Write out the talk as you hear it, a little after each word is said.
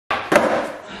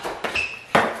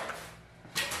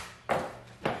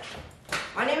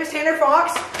name is Tanner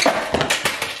Fox.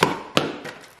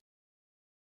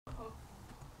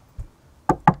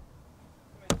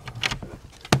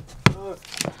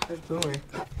 There's Boomer.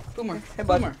 Boomer. Hey,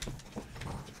 bud. Boomer.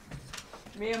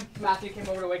 Me and Matthew came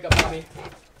over to wake up Bobby.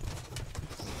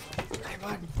 Hey,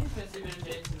 bud. He's been sleeping in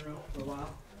Jason's room for a while.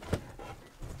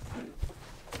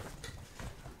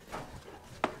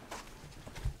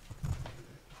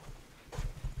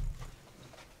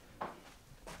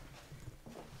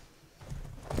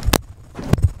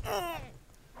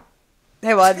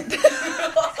 Hey, bud.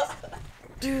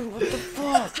 Dude, what the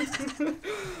fuck?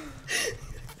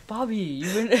 Bobby,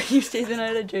 you stayed the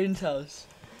night at Jaden's house.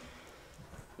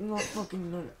 I'm not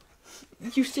fucking nut.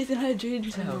 You stayed the night at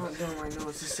Jaden's I'm house. not doing my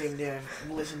notes the same day. I've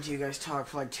listened to you guys talk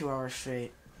for like 2 hours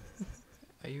straight.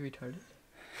 Are you retarded?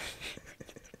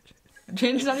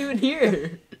 Jaden's not even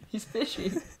here. He's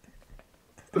fishing.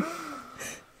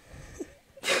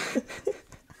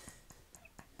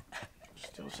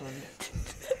 Still Sunday.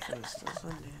 It's still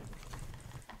Sunday.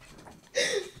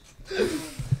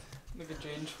 Look at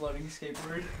Jaden's floating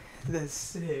skateboard. That's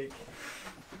sick.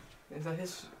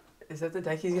 Is that the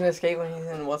deck he's gonna skate when he's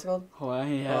in what's it called?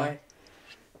 Hawaii, yeah. Hawaii.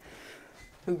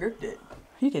 Who gripped it?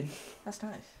 He did. That's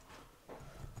nice.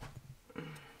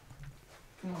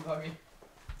 Come on, Bobby.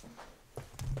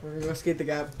 We're gonna go skate the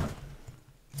gap.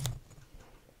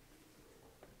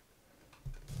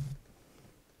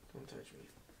 Don't touch me.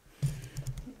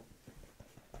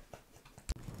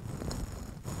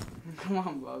 Come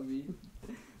on, Bobby.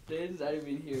 Jaden's not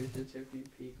even here to check you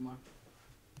pee. Come on.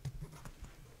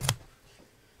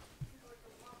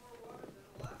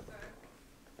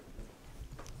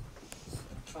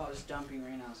 Oh, it's dumping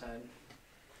rain outside.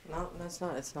 No, that's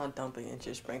not. It's not dumping. It's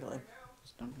just sprinkling.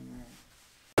 It's dumping rain.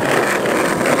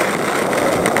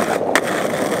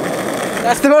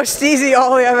 That's the most steezy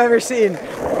ollie I've ever seen.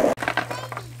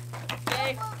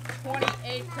 Day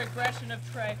 28 progression of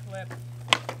tray flip.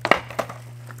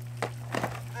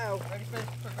 Ow. Ready for this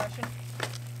progression?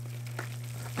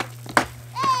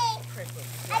 Hey, Tray flip.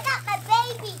 I got my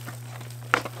baby.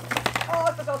 Oh,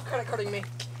 I thought that was credit carding me.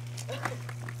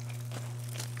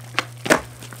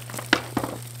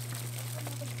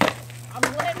 I'm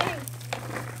landing.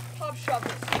 Pop shot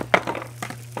this.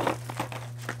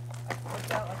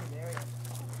 Worked out like an area.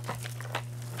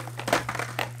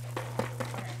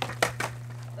 Okay.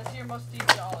 Let's see your most steep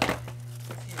ollie.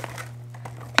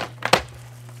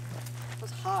 It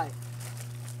was high.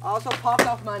 I also popped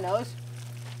off my nose.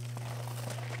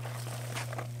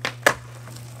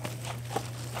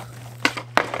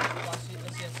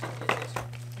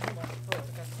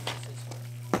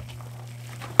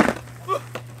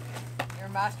 You're a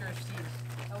master of steep.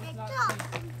 That was not Stop.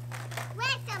 steep.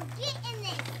 Ransom, get in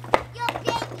this. Your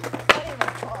baby. I didn't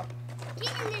even pop.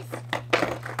 Get in this.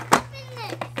 Hop in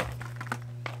this.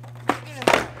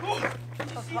 Did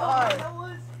you see Hi. how high that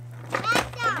was? I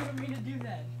Ransom, didn't mean to do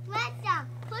that. Ransom,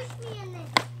 push me in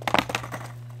this.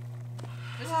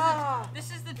 This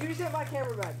is the. You just hit my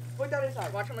camera bag. Put that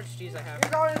inside. Watch how much cheese I have.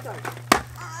 You're going inside.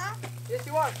 Yes,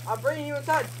 you are. I'm bringing you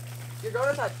inside. You're going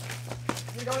inside.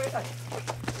 You're going inside.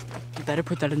 You better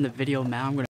put that in the video, man.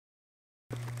 I'm gonna.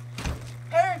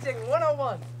 Parenting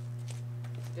 101.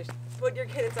 Just put your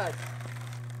kid inside.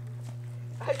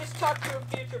 I just talked to a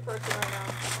future person right now.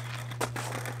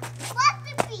 What's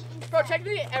the beat? Bro,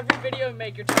 technically every video you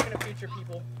make, you're talking to future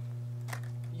people.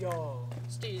 Yo.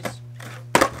 Steez.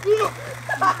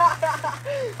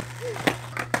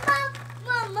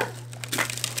 Mama.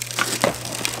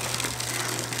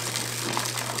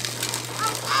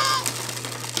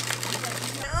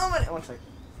 Okay. 1 second.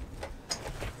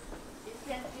 You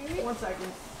can't do it? 1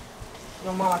 second. No,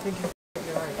 Mom, I think you're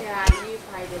right. Yeah, you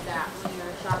probably did that when you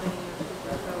were shopping in your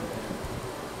super coat.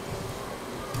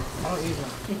 I don't use them.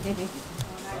 Oh,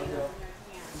 now you don't.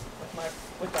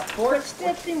 With the fork. What's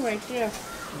that thing right there?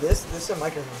 This is a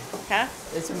microphone. Huh?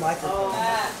 It's a microphone.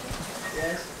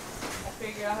 Yes. I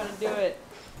figured out how to do it.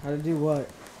 How to do what?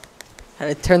 How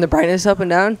to turn the brightness up and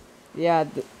down? Yeah,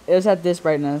 it was at this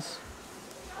brightness.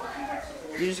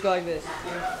 You just go like this.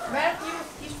 Matthew,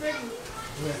 he's ready.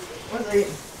 Yeah. 1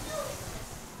 second.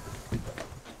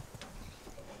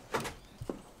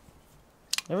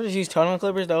 You ever just use toenail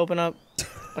clippers to open up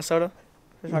a soda?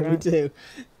 Me too.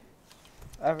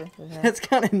 Ever? That's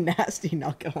kind of nasty,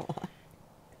 not gonna lie.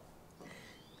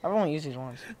 I've only used these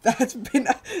once. That's been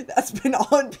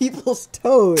on people's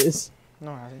toes.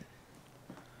 No, it hasn't.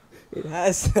 It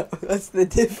has though. That's the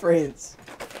difference.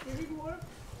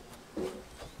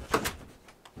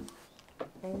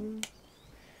 I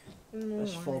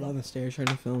just fall down the stairs trying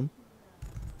to film.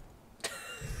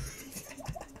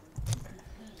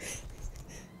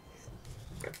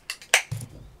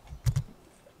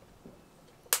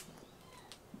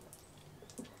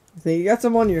 think you got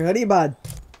some on your hoodie, bud.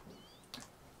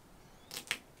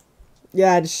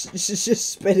 Yeah,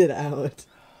 just spit it out.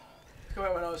 Come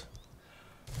on, my nose.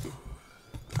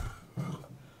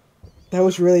 That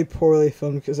was really poorly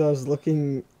filmed because I was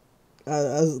looking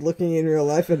in real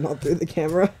life and not through the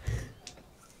camera.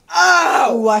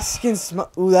 Ow!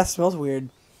 Ooh, that smells weird.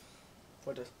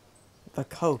 What does? The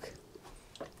Coke.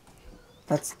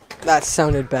 That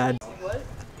sounded bad. What?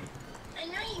 I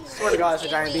know you. Swear to God, it's a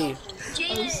giant bee.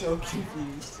 Jaden. So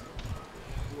confused.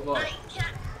 What? Okay,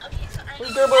 so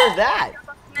Whose gerbil is that?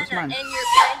 That's mine. And your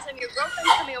parents and your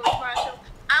girlfriend's coming over tomorrow, so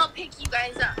I'll pick you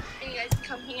guys up and you guys can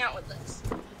come hang out with us.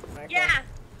 Yeah.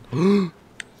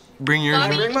 Bring yours.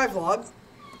 Bobby? Bring my vlog.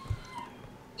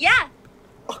 Yeah.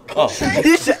 Oh. You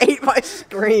just ate my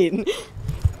screen.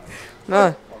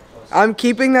 No, I'm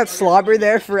keeping that slobber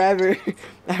there forever.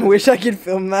 I wish I could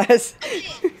film that.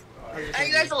 Are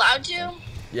you guys allowed to?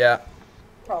 Yeah.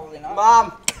 Probably not.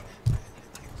 Mom.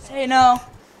 Say no.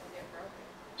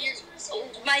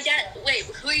 My dad. Wait,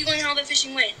 who are you going all the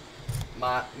fishing with?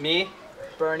 Me?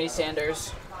 Bernie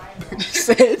Sanders.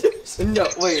 Sid. No,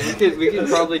 wait. We could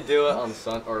probably do it on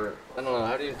Sun or I don't know.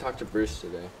 How do you talk to Bruce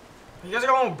today? You guys are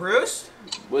going with Bruce?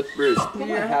 With Bruce. Put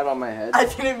my hat on my head. I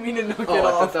didn't mean to knock it Oh, I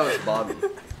thought off. that was Bobby.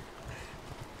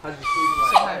 How'd you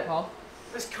Say hi, Paul.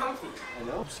 It's comfy. I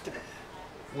know.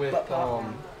 With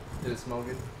did it smell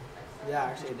good? Yeah,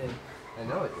 actually it did. I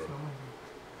know it did.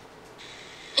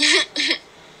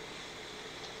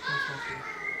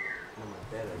 On my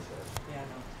bed, I said. Yeah, I know.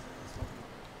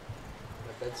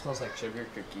 My bed smells like sugar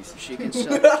cookies. She can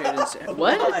suck Jaden's sand.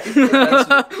 What?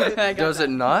 Does it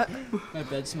not? My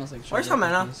bed smells like sugar. Where's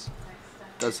Jimena? cookies.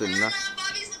 Does it not?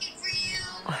 Bobby's looking for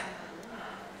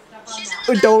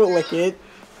you. Don't lick it.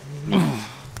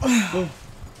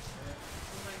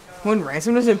 When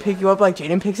Ransom doesn't pick you up like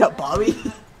Jaden picks up Bobby.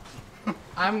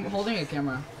 I'm holding a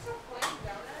camera.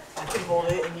 I can hold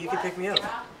it and you can pick me up.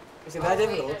 Is it that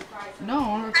difficult? No, I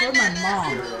want to record my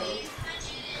mom.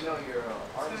 No, you're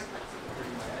artist.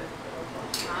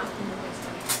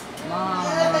 Mom.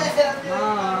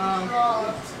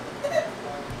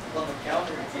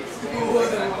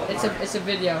 It's a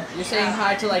video. You're saying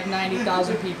hi to like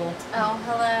 90,000 people. Oh,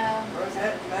 hello.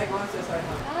 Rosette, Meg wants to say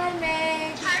hi. Hi,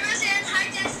 Meg. Hi, Roseanne. Hi,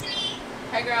 Destiny.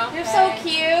 Hi, girl. You're so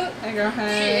cute. Hey girl,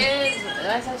 hey. She is.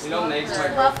 That's how You know Meg's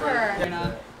my love girlfriend. her.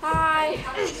 Dana, Hi.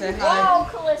 say Whoa, hi.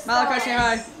 Calista. Malachi, say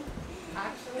hi.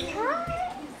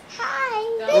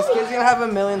 Hi. This kid's gonna have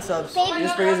 1,000,000 subs.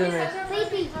 Just because of me.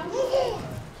 Baby.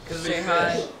 Say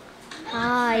hi.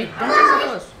 Hi. Don't get so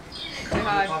close. Say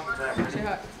hi. Say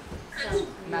hi.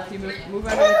 Matthew, move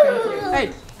out of the camera. Hey,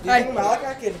 Do you hi. think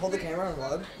Malachi can hold the camera and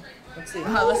vlog? Let's see.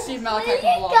 Let's see if Malachi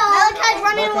can vlog. Malachi's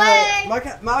running away.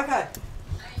 Malachi.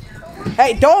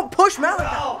 Hey, don't push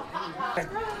Malachi.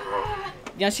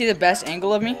 You wanna see the best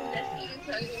angle of me?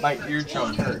 My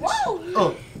eardrum hurts.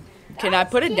 Can I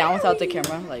put it down without the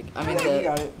camera? Like, I mean You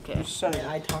got it. Okay. Shut it.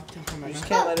 I talked to him. I just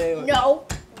can't let it. No.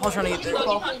 Paul's trying to get this.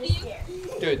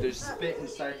 Dude, there's spit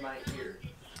inside my ear.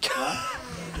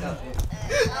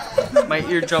 My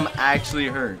eardrum actually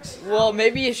hurts. Well,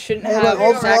 maybe you shouldn't Hey, have. look,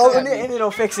 I'll Zach blow in have it me. and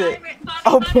it'll fix it.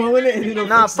 I'll blow in it and it'll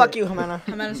fix it. Fuck you, Jimena.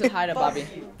 I'm gonna say hi to Bobby.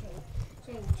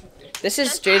 This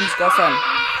is Jaden's girlfriend.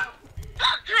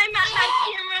 Hi, Matt.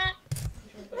 Hi, camera.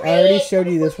 I already showed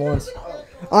you this once.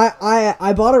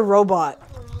 I bought a robot.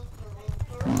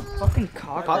 Fucking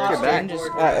cock. Pop your back.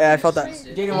 I felt that.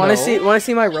 Jaden, want to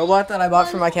see my robot that I bought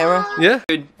for my camera? Yeah.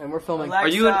 Dude, And we're filming. are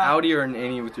you an outie or an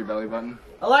innie with your belly button?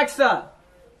 Alexa,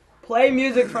 play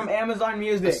music from Amazon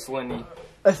Music. Slinny.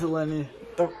 That's Lenny.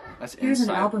 That's Here's an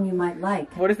inside. album you might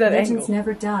like. What is that Legends angle?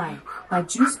 Never Die by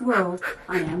Juice WRLD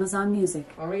on Amazon Music.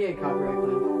 Are we getting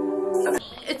copyright?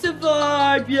 It's a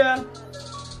vibe, yeah.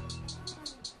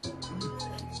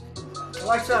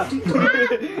 Alexa,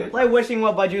 play Wishing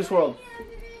Well by Juice WRLD.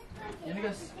 You wanna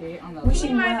go skate on the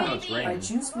Wishing lake? Well it's raining. by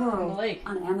Juice On the WRLD lake.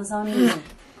 on Amazon Music.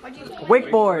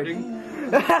 Wakeboard.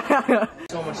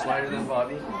 So much lighter than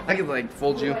Bobby. I could like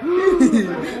fold you.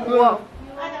 Whoa.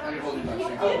 I could hold you by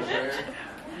shoulder.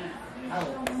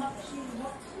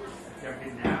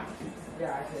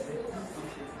 Yeah, I did.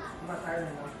 I'm not tired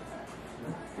anymore.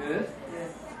 Good?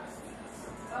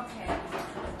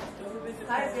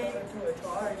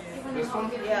 This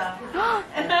one?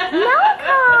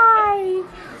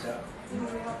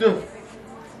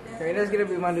 Karina's gonna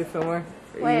be my new filmer.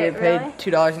 Wait, you get paid really?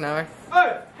 $2 an hour.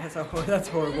 That's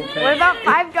horrible pay. What about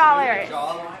 $5?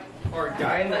 Or a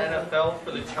guy in the NFL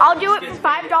for the I'll do it for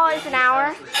 $5 an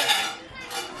hour.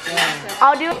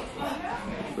 I'll do.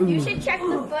 You should check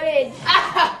the footage.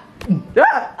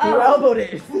 Yeah, you elbowed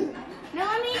it. No,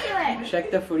 let me do it.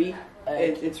 Check the footy.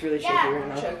 It's really shaky right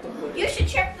now. Yeah. You should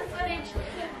check the footage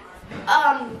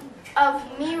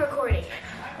of me recording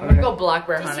I'm gonna go black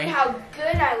bear to see hunting. how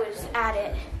good I was at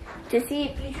it. To see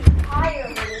if you should hire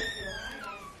me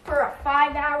for a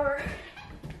 5 hour.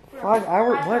 5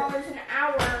 hours? What? $5 an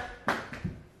hour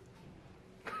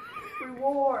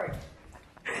reward.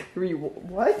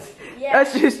 What? Yeah.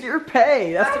 That's just your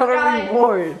pay. That's not a $5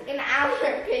 reward. An hour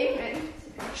payment.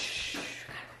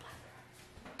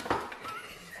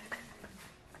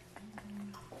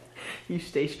 You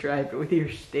stay strapped with your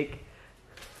stick.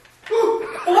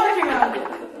 Working on it.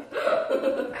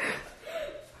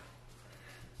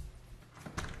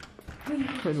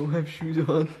 I don't have shoes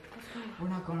on. We're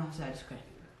not going outside. It's okay.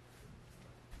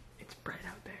 It's bright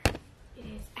out there. It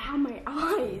is. Ow, my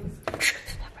eyes.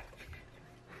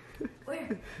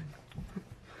 Where?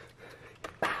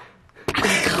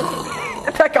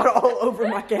 That got all over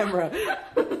my camera.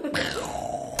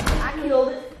 I killed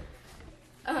it.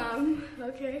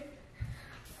 Okay.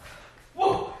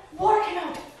 Whoa! Water came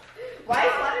out! Why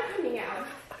is water coming out?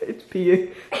 It's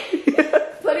peeing.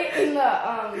 Put it in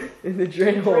the In the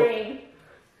drain hole. drain.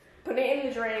 Put it in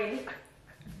the drain.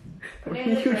 Put What it are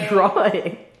in the you drain.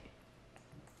 drawing?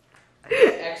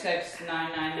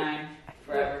 XX999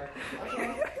 forever.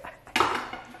 Okay.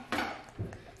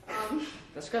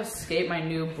 Let's go skate my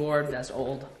new board that's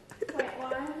old. Wait,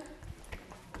 what?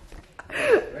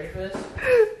 Ready for this?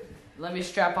 Let me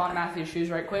strap on Matthew's shoes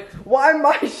right quick. Why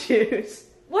my shoes?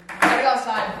 Gotta go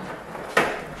outside.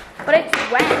 But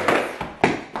it's wet.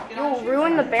 You'll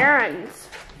ruin the bearings.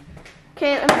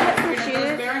 Okay, let me get some Those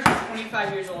shoes. bearings are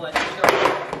 25 years old. I think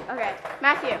they're Okay,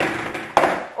 Matthew.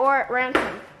 Or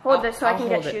Ransom. Hold this so I I'll can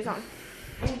get hold it. shoes on.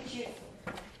 I'm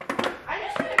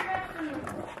just gonna grab some.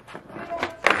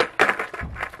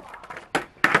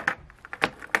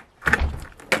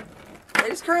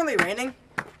 It is currently raining.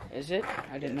 Is it?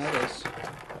 I didn't notice.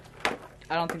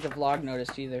 I don't think the vlog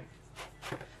noticed either.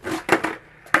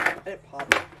 It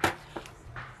popped.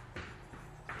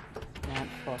 That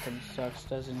fucking sucks,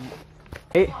 doesn't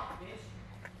it? Hey.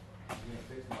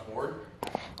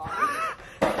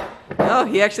 Oh,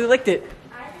 he actually licked it.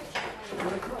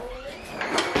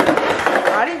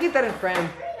 I didn't get that in frame.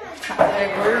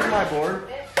 Hey, where's my board?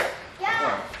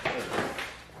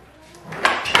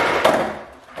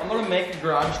 I'm gonna make a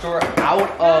garage door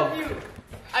out of. Matthew,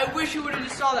 I wish you would have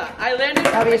just saw that. I landed.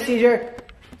 Having a seizure.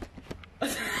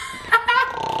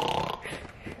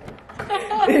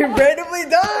 He randomly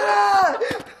died!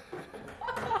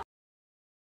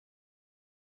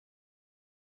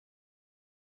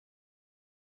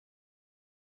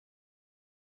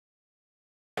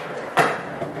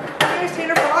 Here's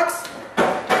Tanner Fox.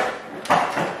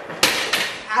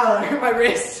 Ow, that hurt my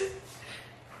wrist.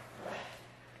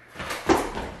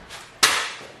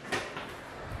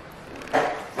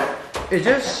 It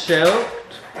just showed.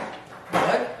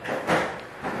 What?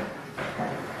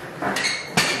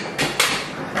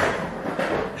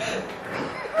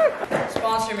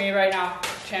 Sponsor me right now,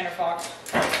 Tanner Fox.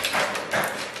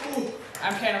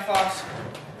 I'm Tanner Fox.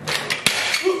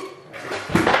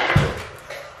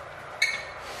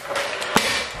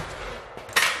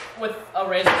 With a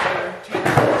razor for Tanner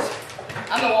Fox.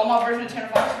 I'm the Walmart version of Tanner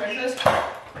Fox. Ready for this?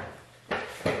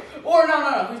 Or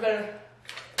no. Who's better?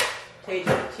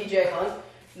 TJ Hunt.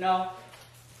 No.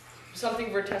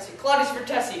 Something Vertesi. Claudius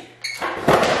Vertesi.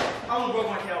 I almost broke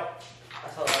my tail. I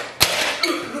saw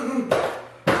that.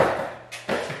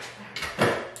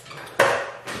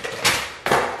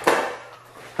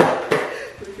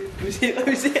 Let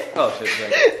me see it. Oh shit,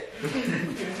 sorry.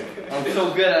 I'm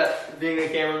so good at being a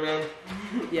cameraman.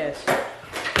 Yes.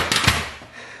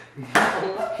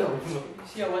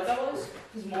 See how wet that was?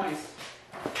 It's moist.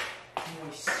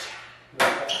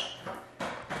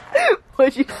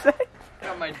 What'd you say? I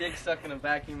got my dick stuck in a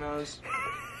vacuum hose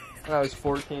when I was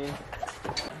 14.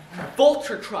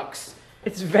 Vulture trucks.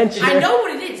 It's venture. I know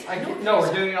what it is. No,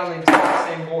 we're doing it on the exact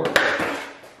same board.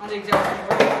 On the exact same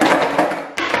board.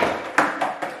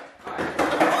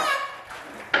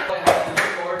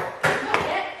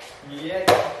 Yeah.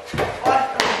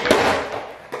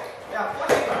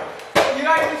 You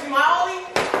guys want to see my ollie?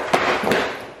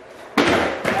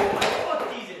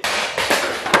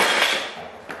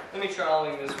 Let me try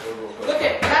ollie this board real quick. Look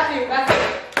at Matthew, you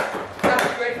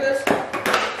ready for this?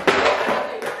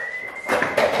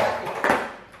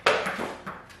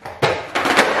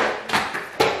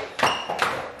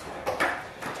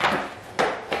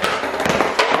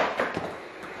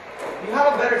 You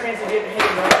have a better chance of getting hit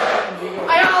than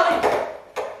I ollie!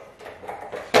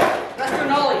 Let's do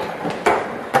an ollie.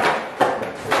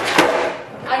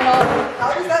 I nollie. How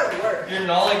does that work? Your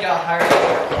nollie got higher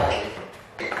than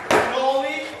your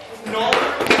ollie. Nollie?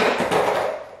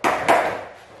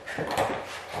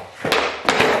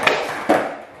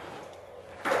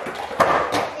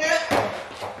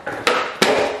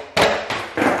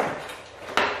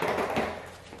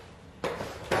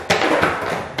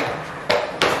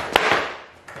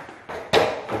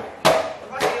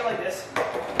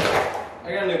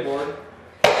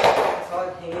 saw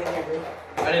it hanging in your room.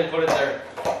 I didn't put it there.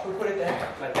 Who put it there?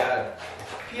 My dad.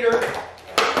 Peter.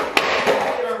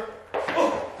 Peter.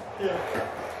 Oh, yeah.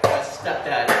 That's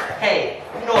stepdad. Hey,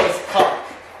 you know it's cup.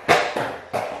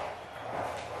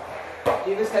 Do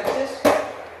you have a stepsis?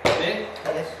 Me?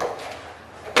 Yes.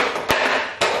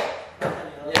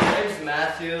 Yeah, my name's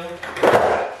Matthew.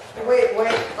 Wait,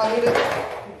 I need to.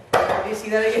 Do you see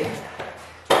that again?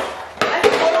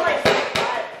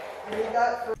 I need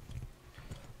that for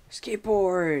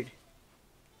skateboard. You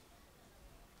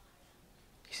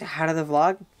said hi to the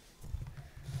vlog?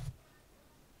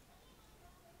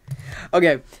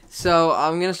 Okay, so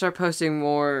I'm gonna start posting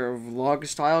more vlog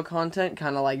style content,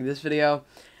 kind of like this video.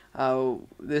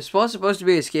 This was supposed to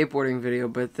be a skateboarding video,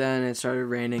 but then it started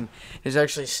raining. It's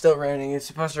actually still raining. It's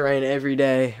supposed to rain every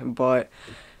day, but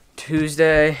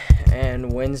Tuesday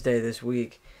and Wednesday this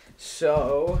week.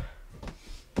 So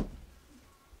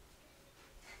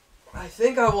I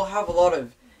think I will have a lot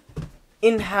of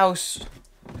in-house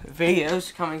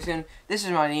videos coming soon. This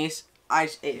is my niece. I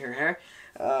just ate her hair.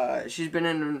 She's been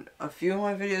in a few of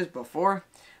my videos before,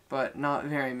 but not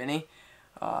very many.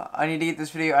 I need to get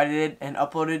this video edited and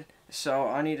uploaded, so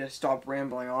I need to stop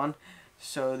rambling on.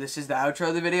 So this is the outro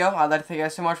of the video. I'd like to thank you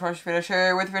guys so much for watching this video.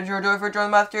 Share it with your friends who are doing it for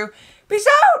joining Matthew. Peace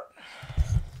out!